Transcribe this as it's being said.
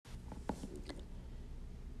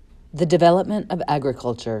The Development of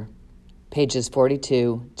Agriculture, pages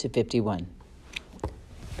 42 to 51.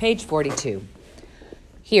 Page 42.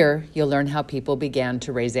 Here, you'll learn how people began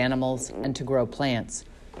to raise animals and to grow plants.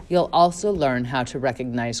 You'll also learn how to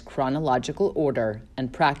recognize chronological order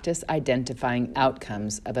and practice identifying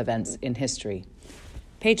outcomes of events in history.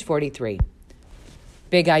 Page 43.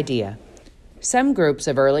 Big idea. Some groups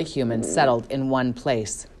of early humans settled in one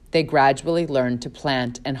place. They gradually learned to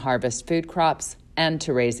plant and harvest food crops and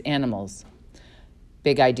to raise animals.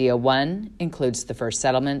 Big idea 1 includes the first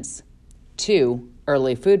settlements, 2,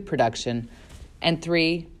 early food production, and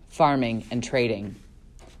 3, farming and trading.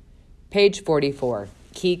 Page 44,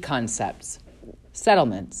 key concepts.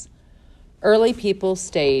 Settlements. Early people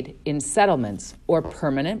stayed in settlements or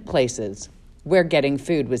permanent places where getting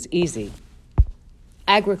food was easy.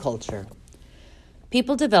 Agriculture.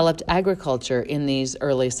 People developed agriculture in these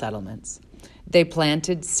early settlements. They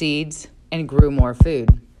planted seeds and grew more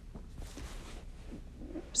food.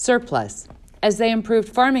 Surplus. As they improved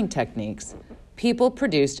farming techniques, people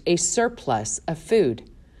produced a surplus of food.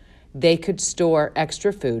 They could store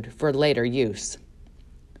extra food for later use.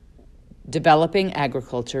 Developing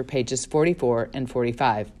agriculture, pages 44 and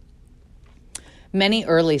 45. Many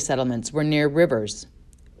early settlements were near rivers.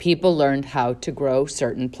 People learned how to grow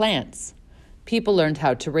certain plants. People learned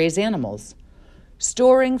how to raise animals.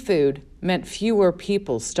 Storing food meant fewer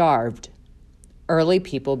people starved. Early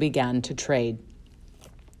people began to trade.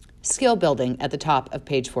 Skill building at the top of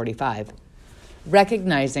page 45.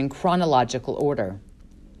 Recognizing chronological order.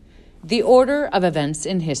 The order of events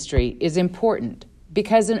in history is important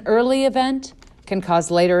because an early event can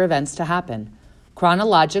cause later events to happen.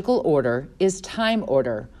 Chronological order is time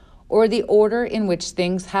order, or the order in which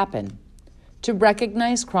things happen. To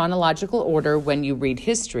recognize chronological order when you read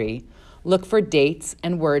history, look for dates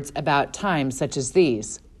and words about time such as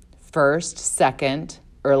these: first, second,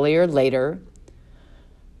 earlier, later,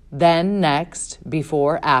 then, next,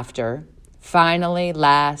 before, after, finally,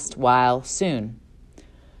 last, while, soon.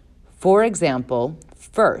 For example,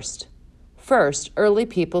 first. First, early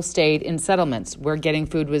people stayed in settlements where getting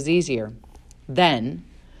food was easier. Then,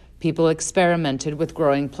 people experimented with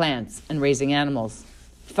growing plants and raising animals.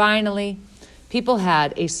 Finally, people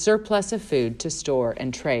had a surplus of food to store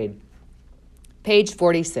and trade. Page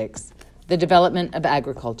 46. The development of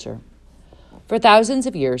agriculture. For thousands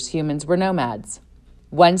of years, humans were nomads.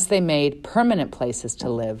 Once they made permanent places to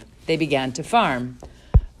live, they began to farm.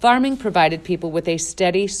 Farming provided people with a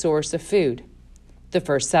steady source of food. The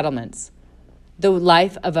first settlements. The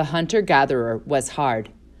life of a hunter-gatherer was hard.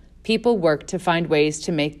 People worked to find ways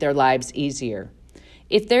to make their lives easier.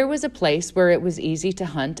 If there was a place where it was easy to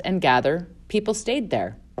hunt and gather, people stayed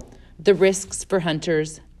there. The risks for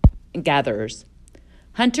hunters and gatherers.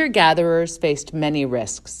 Hunter-gatherers faced many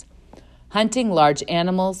risks. Hunting large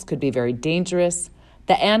animals could be very dangerous.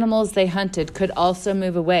 The animals they hunted could also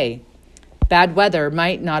move away. Bad weather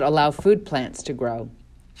might not allow food plants to grow.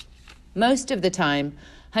 Most of the time,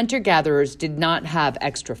 hunter-gatherers did not have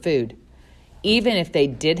extra food. Even if they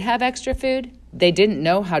did have extra food, they didn't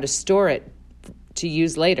know how to store it to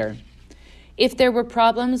use later. If there were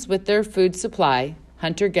problems with their food supply,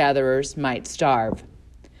 hunter-gatherers might starve.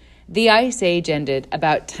 The Ice Age ended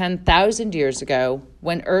about 10,000 years ago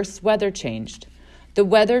when Earth's weather changed. The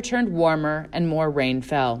weather turned warmer and more rain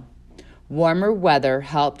fell. Warmer weather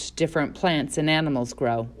helped different plants and animals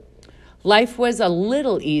grow. Life was a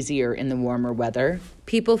little easier in the warmer weather.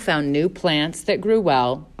 People found new plants that grew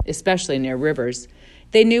well, especially near rivers.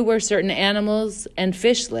 They knew where certain animals and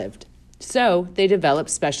fish lived, so they developed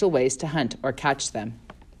special ways to hunt or catch them.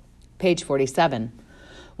 Page 47.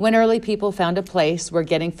 When early people found a place where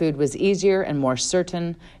getting food was easier and more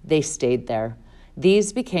certain, they stayed there.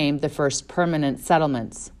 These became the first permanent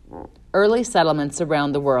settlements. Early settlements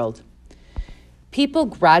around the world. People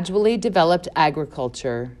gradually developed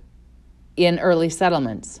agriculture in early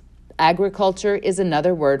settlements. Agriculture is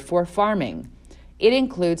another word for farming. It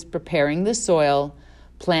includes preparing the soil,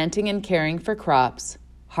 planting and caring for crops,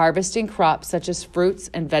 harvesting crops such as fruits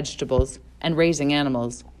and vegetables, and raising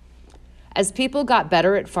animals. As people got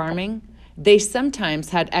better at farming, they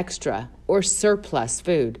sometimes had extra or surplus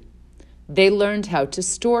food. They learned how to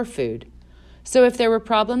store food. So if there were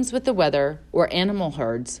problems with the weather or animal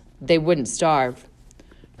herds, they wouldn't starve.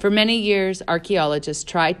 For many years, archaeologists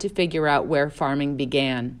tried to figure out where farming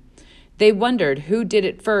began. They wondered who did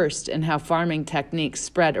it first and how farming techniques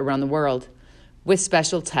spread around the world. With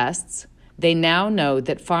special tests, they now know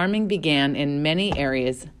that farming began in many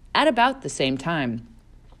areas at about the same time.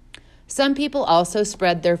 Some people also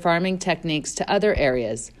spread their farming techniques to other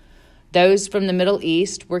areas. Those from the Middle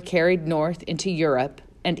East were carried north into Europe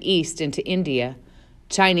and east into India.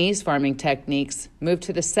 Chinese farming techniques moved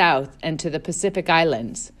to the South and to the Pacific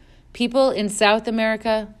Islands. People in South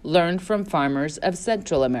America learned from farmers of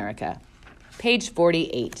Central America. Page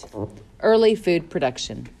 48. Early food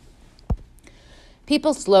production.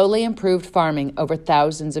 People slowly improved farming over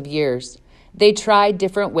thousands of years. They tried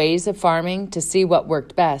different ways of farming to see what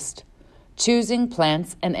worked best, choosing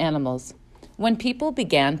plants and animals. When people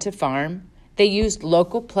began to farm, they used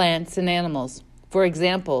local plants and animals. For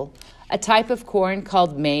example, a type of corn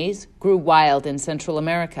called maize grew wild in Central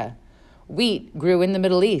America. Wheat grew in the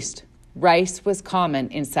Middle East. Rice was common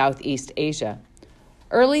in Southeast Asia.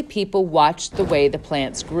 Early people watched the way the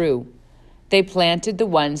plants grew. They planted the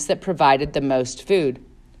ones that provided the most food.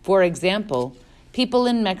 For example, people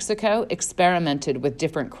in Mexico experimented with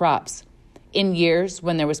different crops. In years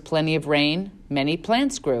when there was plenty of rain, many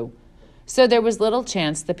plants grew, so there was little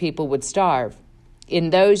chance the people would starve. In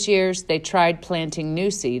those years, they tried planting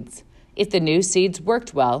new seeds. If the new seeds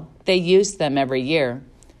worked well, they used them every year.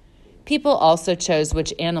 People also chose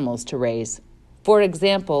which animals to raise. For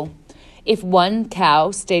example, if one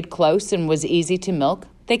cow stayed close and was easy to milk,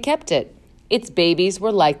 they kept it. Its babies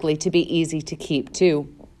were likely to be easy to keep,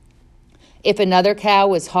 too. If another cow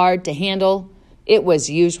was hard to handle, it was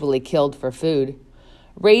usually killed for food.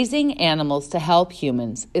 Raising animals to help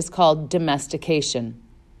humans is called domestication.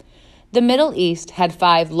 The Middle East had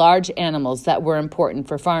 5 large animals that were important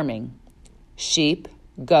for farming: sheep,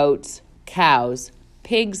 goats, cows,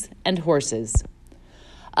 pigs, and horses.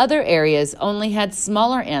 Other areas only had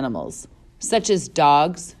smaller animals, such as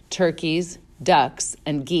dogs, turkeys, ducks,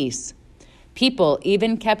 and geese. People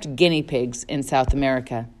even kept guinea pigs in South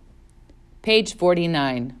America. Page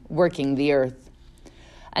 49, Working the Earth.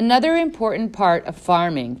 Another important part of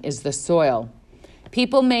farming is the soil.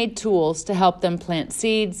 People made tools to help them plant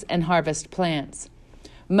seeds and harvest plants.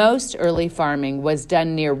 Most early farming was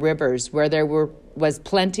done near rivers where there was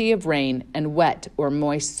plenty of rain and wet or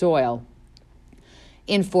moist soil.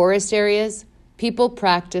 In forest areas, people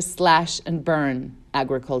practiced slash and burn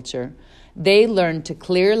agriculture. They learned to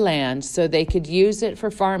clear land so they could use it for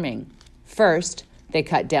farming. First, they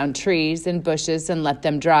cut down trees and bushes and let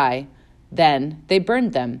them dry. Then they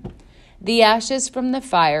burned them. The ashes from the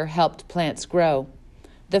fire helped plants grow.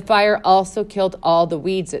 The fire also killed all the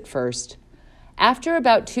weeds at first. After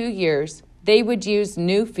about 2 years, they would use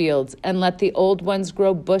new fields and let the old ones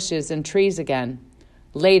grow bushes and trees again.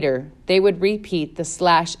 Later, they would repeat the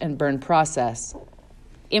slash and burn process.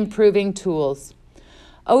 Improving tools.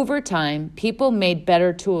 Over time, people made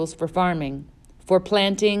better tools for farming. For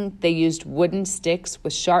planting, they used wooden sticks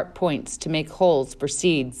with sharp points to make holes for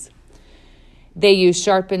seeds. They used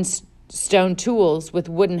sharpened stone tools with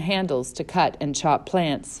wooden handles to cut and chop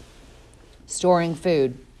plants. Storing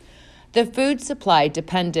food. The food supply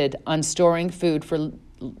depended on storing food for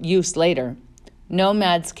use later.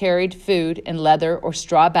 Nomads carried food in leather or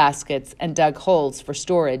straw baskets and dug holes for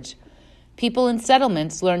storage. People in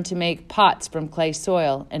settlements learned to make pots from clay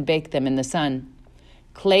soil and bake them in the sun.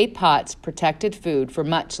 Clay pots protected food for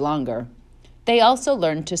much longer. They also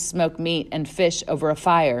learned to smoke meat and fish over a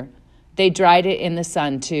fire. They dried it in the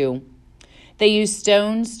sun, too. They used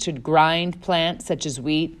stones to grind plants such as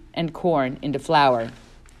wheat and corn into flour.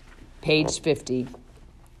 Page 50.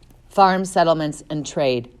 Farm settlements and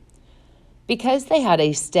trade. Because they had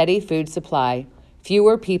a steady food supply,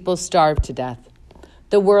 fewer people starved to death.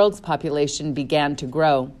 The world's population began to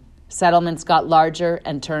grow. Settlements got larger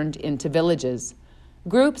and turned into villages.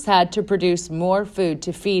 Groups had to produce more food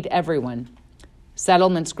to feed everyone.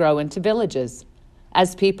 Settlements grow into villages.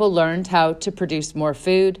 As people learned how to produce more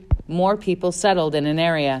food, more people settled in an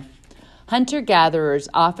area. Hunter-gatherers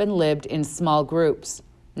often lived in small groups.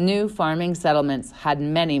 New farming settlements had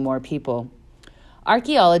many more people.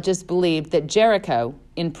 Archaeologists believe that Jericho,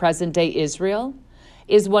 in present-day Israel,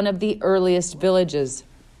 is one of the earliest villages.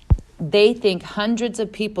 They think hundreds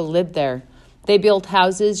of people lived there. They built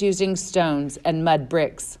houses using stones and mud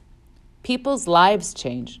bricks. People's lives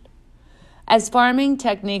changed. As farming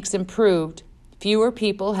techniques improved, fewer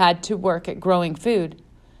people had to work at growing food.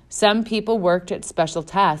 Some people worked at special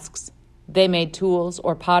tasks. They made tools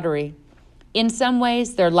or pottery. In some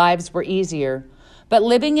ways, their lives were easier, but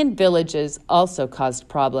living in villages also caused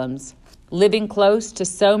problems. Living close to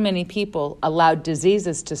so many people allowed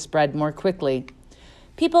diseases to spread more quickly.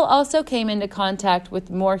 People also came into contact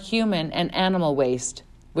with more human and animal waste,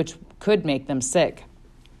 which could make them sick.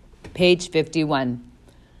 Page 51.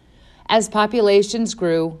 As populations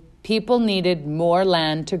grew, people needed more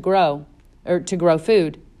land to grow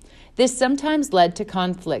food. This sometimes led to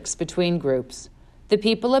conflicts between groups. The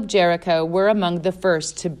people of Jericho were among the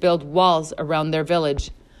first to build walls around their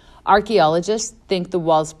village. Archaeologists think the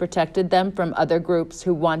walls protected them from other groups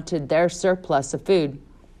who wanted their surplus of food,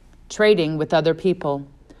 trading with other people.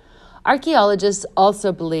 Archaeologists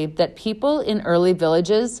also believe that people in early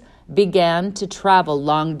villages began to travel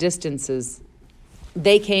long distances.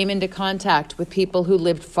 They came into contact with people who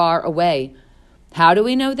lived far away. How do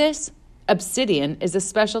we know this? Obsidian is a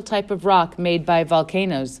special type of rock made by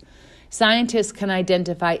volcanoes. Scientists can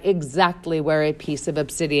identify exactly where a piece of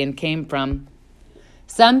obsidian came from.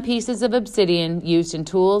 Some pieces of obsidian used in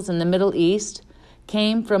tools in the Middle East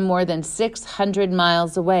came from more than 600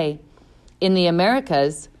 miles away. In the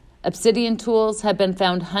Americas, obsidian tools have been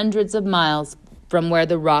found hundreds of miles from where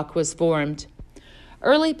the rock was formed.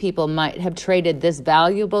 Early people might have traded this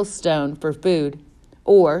valuable stone for food,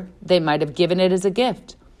 or they might have given it as a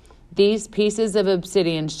gift. These pieces of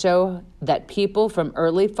obsidian show that people from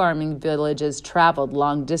early farming villages traveled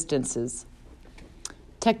long distances.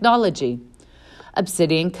 Technology.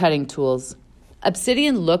 Obsidian cutting tools.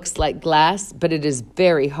 Obsidian looks like glass, but it is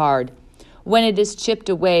very hard. When it is chipped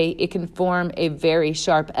away, it can form a very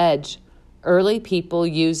sharp edge. Early people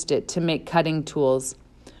used it to make cutting tools.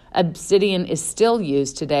 Obsidian is still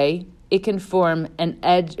used today. It can form an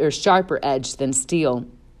edge or sharper edge than steel.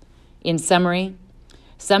 In summary,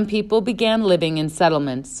 some people began living in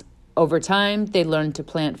settlements. Over time, they learned to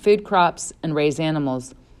plant food crops and raise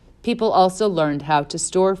animals. People also learned how to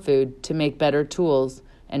store food to make better tools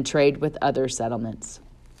and trade with other settlements.